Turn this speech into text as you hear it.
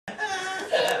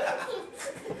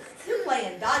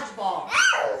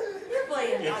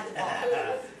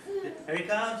There he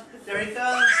comes. There he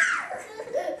comes.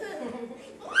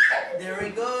 There he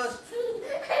goes.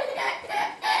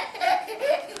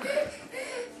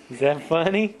 Is that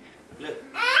funny? Look.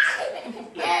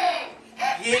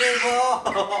 Get it, ball.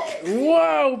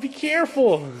 Whoa, be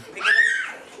careful.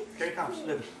 Here he comes.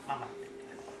 Look, mama.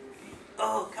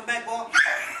 Oh, come back, ball.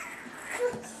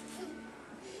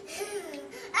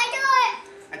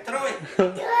 I throw it.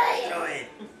 Throw it.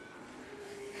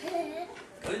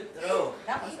 Good throw.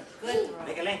 That was a good throw.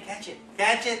 Make a lane. Catch it.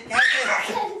 Catch it. Catch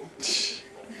it.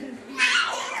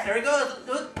 There he goes.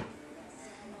 Look.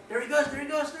 There he goes. There he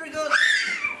goes. There he goes.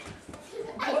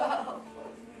 Whoa.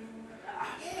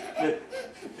 Look.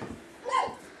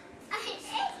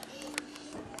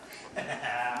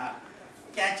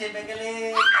 Catch it, make a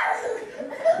lane.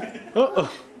 Uh-oh.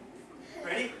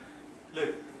 Ready?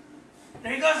 Look.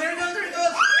 There he goes, there he goes, there he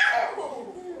goes.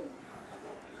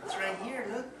 It's right here,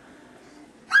 look.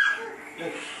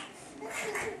 Look.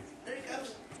 There he comes.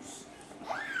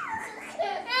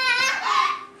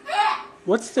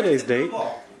 What's today's date?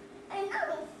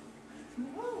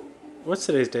 What's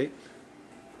today's date?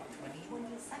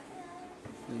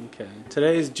 22nd. Okay.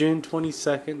 Today is June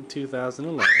 22nd,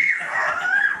 2011.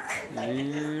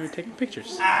 And we're taking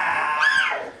pictures.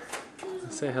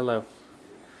 Say hello.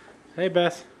 Hey,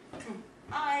 Beth.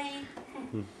 Hi.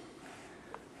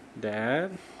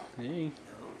 Dad. Hey.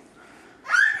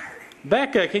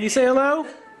 Becca, can you say hello?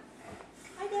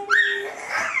 Hi, Daddy.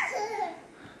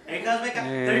 There he goes, Becca.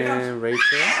 There he comes. And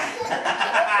Rachel.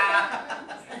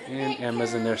 And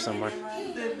Emma's in there somewhere.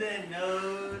 The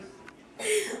nose.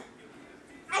 You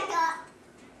got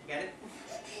it?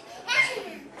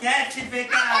 Catch it,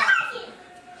 Becca.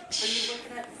 Are you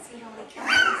looking at to see how many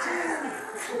calories?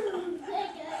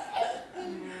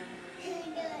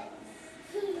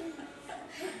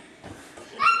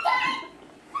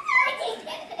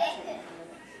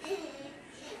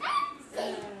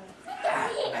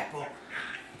 Come back, boy.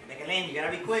 Make a lane. You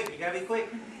gotta be quick. You gotta be quick.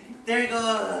 There he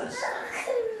goes.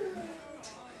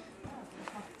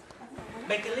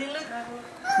 Make a lane, look.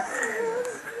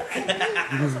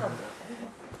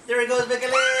 There he goes, make a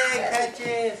lane. Catch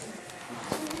it.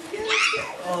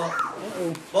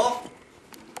 Oh. Ball.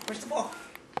 Where's the ball?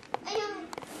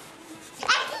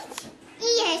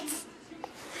 Yes.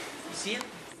 You see it?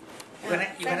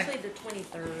 It's actually the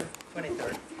 23rd.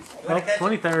 23rd. Oh,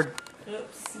 23rd.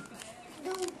 Oops.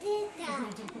 Don't do that.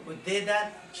 Who did that?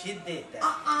 She did that.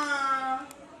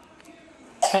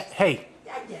 Hey,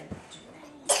 I did.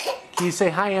 can you say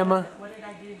hi, Emma? What did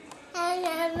I do? Hi,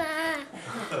 Emma.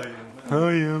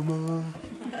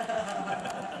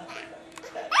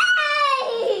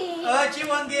 Oh, she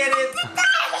won't get it.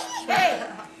 Hey.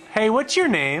 Hey, what's your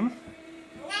name?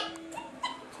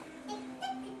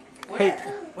 Hey,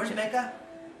 Where's Becca?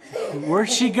 where'd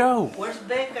she go? Where's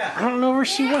Becca? I don't know where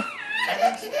she went.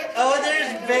 Oh,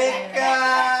 there's Becca.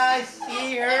 I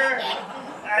see her.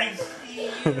 I see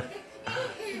you.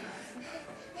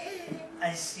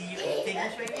 I see you. Take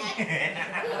this right here.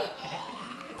 I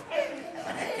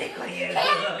wanna tickle you. I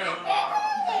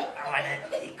wanna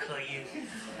tickle you.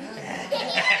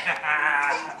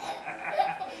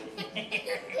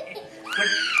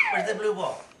 Where's the blue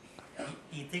ball?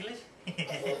 You ticklish?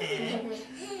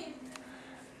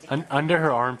 Under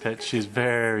her armpit, she's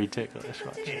very ticklish.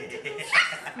 Watch.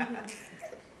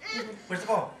 Where's the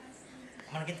ball?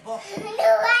 I'm gonna get the ball. No,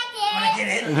 I'm gonna get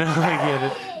it. No, I get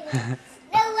it.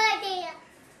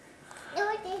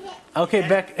 Okay,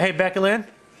 Hey, Becca Lynn.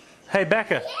 Hey,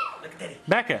 Becca. Look at Daddy.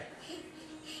 Becca.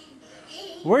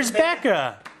 Where's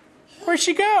Becca? Where'd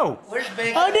she go? Where's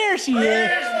Becca? Oh, there she is.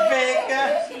 Where's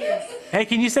Becca? She is. Hey,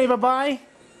 can you say bye-bye?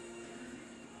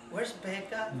 Where's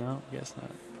Becca? No, guess not.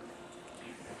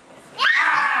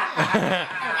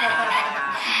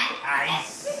 I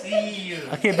see you.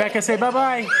 Okay, Becca, say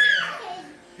bye-bye.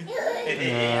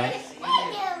 I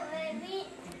see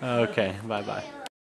you. Okay, bye-bye.